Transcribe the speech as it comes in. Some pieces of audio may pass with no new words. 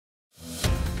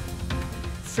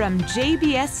From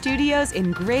JBS Studios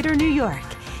in Greater New York,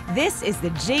 this is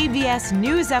the JBS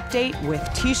News Update with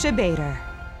Teisha Bader.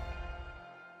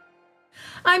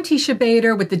 I'm Teisha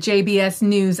Bader with the JBS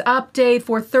News Update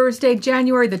for Thursday,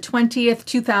 January the 20th,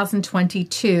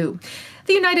 2022.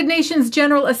 The United Nations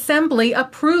General Assembly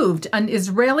approved an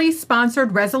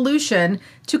Israeli-sponsored resolution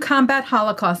to combat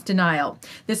Holocaust denial.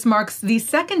 This marks the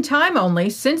second time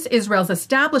only since Israel's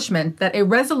establishment that a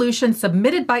resolution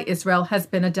submitted by Israel has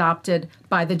been adopted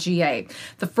by the GA.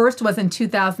 The first was in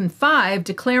 2005,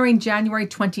 declaring January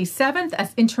 27th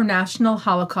as International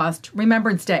Holocaust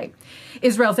Remembrance Day.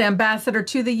 Israel's ambassador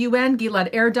to the UN,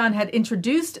 Gilad Erdan, had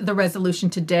introduced the resolution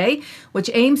today,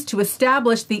 which aims to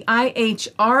establish the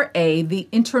IHRA, the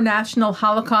International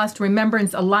Holocaust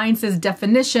Remembrance Alliance's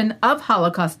definition of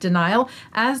Holocaust denial,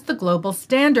 as the global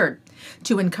standard,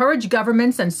 to encourage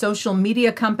governments and social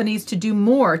media companies to do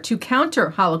more to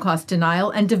counter Holocaust denial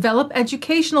and develop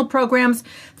educational programs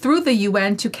through the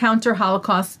UN to counter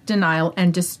Holocaust denial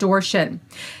and distortion.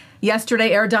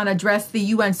 Yesterday, Erdogan addressed the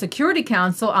UN Security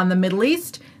Council on the Middle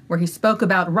East, where he spoke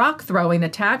about rock-throwing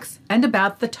attacks and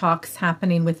about the talks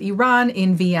happening with Iran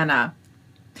in Vienna.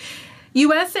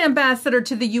 U.S. Ambassador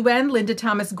to the UN, Linda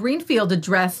Thomas-Greenfield,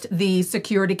 addressed the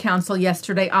Security Council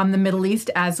yesterday on the Middle East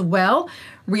as well,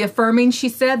 reaffirming, she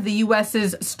said, the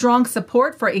U.S.'s strong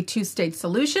support for a two-state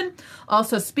solution,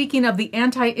 also speaking of the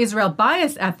anti-Israel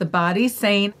bias at the body,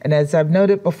 saying, "And as I've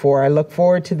noted before, I look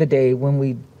forward to the day when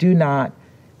we do not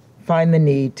find the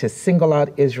need to single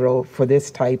out Israel for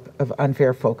this type of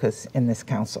unfair focus in this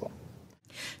council."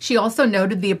 She also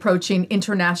noted the approaching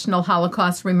International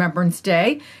Holocaust Remembrance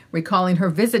Day, recalling her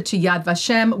visit to Yad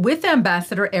Vashem with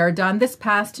Ambassador Erdogan this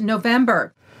past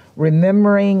November.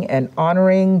 Remembering and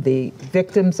honoring the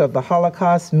victims of the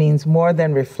Holocaust means more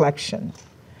than reflection.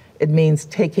 It means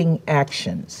taking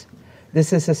actions.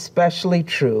 This is especially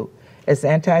true as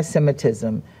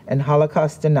anti-Semitism and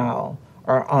Holocaust denial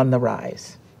are on the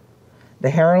rise. The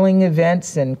harrowing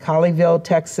events in Colleyville,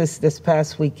 Texas this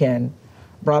past weekend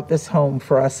brought this home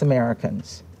for us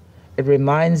Americans. It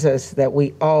reminds us that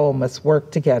we all must work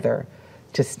together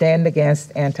to stand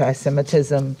against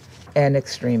anti-Semitism and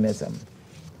extremism.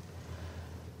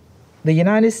 The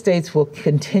United States will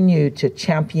continue to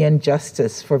champion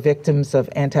justice for victims of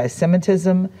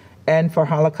anti-Semitism and for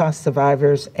Holocaust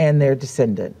survivors and their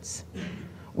descendants.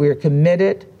 We are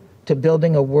committed to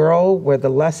building a world where the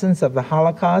lessons of the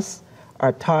Holocaust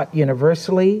are taught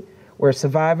universally, where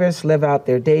survivors live out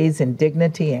their days in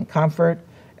dignity and comfort,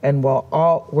 and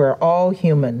where all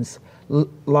humans'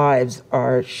 lives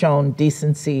are shown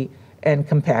decency and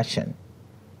compassion.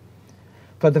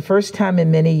 For the first time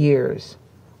in many years,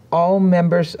 all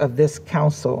members of this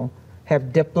council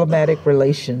have diplomatic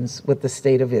relations with the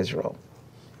State of Israel.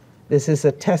 This is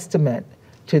a testament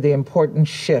to the important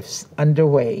shifts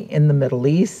underway in the Middle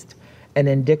East and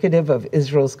indicative of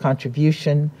Israel's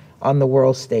contribution on the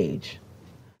world stage.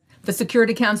 The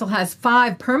Security Council has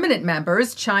 5 permanent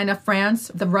members: China,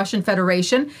 France, the Russian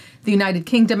Federation, the United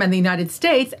Kingdom, and the United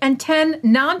States, and 10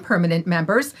 non-permanent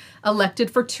members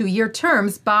elected for 2-year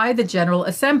terms by the General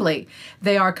Assembly.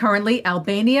 They are currently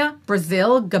Albania,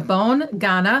 Brazil, Gabon,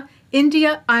 Ghana,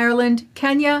 India, Ireland,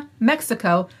 Kenya,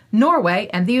 Mexico,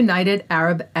 Norway, and the United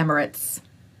Arab Emirates.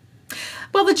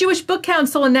 Well, the Jewish Book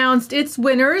Council announced its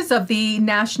winners of the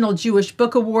National Jewish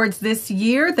Book Awards this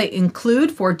year. They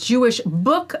include, for Jewish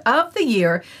Book of the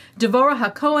Year, Devorah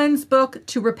HaKohen's book,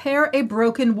 To Repair a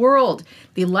Broken World,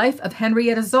 the life of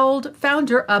Henrietta Zold,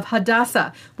 founder of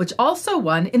Hadassah, which also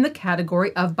won in the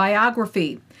category of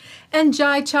biography. And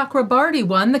Jai Chakrabarty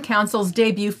won the Council's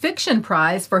debut fiction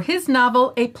prize for his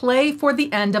novel, A Play for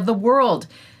the End of the World,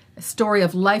 a story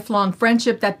of lifelong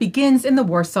friendship that begins in the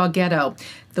Warsaw Ghetto.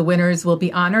 The winners will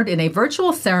be honored in a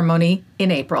virtual ceremony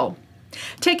in April.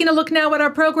 Taking a look now at our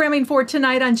programming for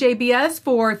tonight on JBS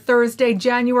for Thursday,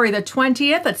 January the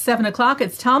 20th at 7 o'clock.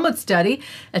 It's Talmud Study.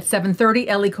 At 7:30,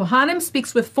 Ellie Cohanim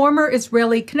speaks with former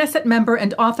Israeli Knesset member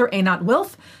and author Einat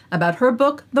Wilf about her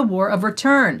book, The War of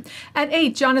Return. At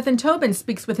 8, Jonathan Tobin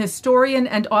speaks with historian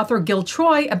and author Gil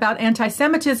Troy about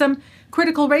antisemitism,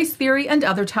 critical race theory, and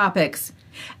other topics.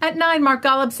 At 9, Mark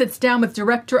Golub sits down with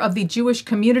director of the Jewish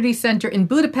Community Center in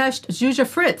Budapest, Zsuzsa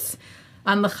Fritz.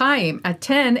 On Lchayim, at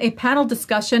 10, a panel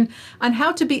discussion on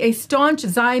how to be a staunch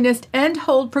Zionist and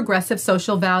hold progressive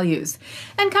social values.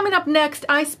 And coming up next,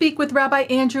 I speak with Rabbi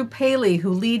Andrew Paley,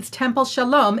 who leads Temple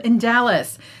Shalom in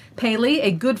Dallas. Paley,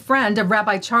 a good friend of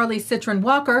Rabbi Charlie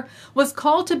Cytron-Walker, was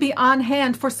called to be on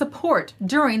hand for support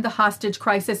during the hostage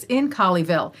crisis in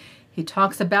Colleyville. He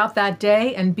talks about that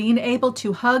day and being able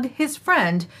to hug his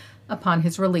friend upon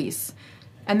his release.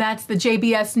 And that's the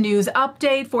JBS News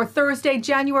Update for Thursday,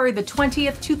 January the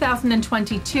 20th,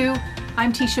 2022.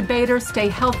 I'm Teisha Bader. Stay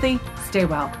healthy, stay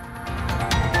well.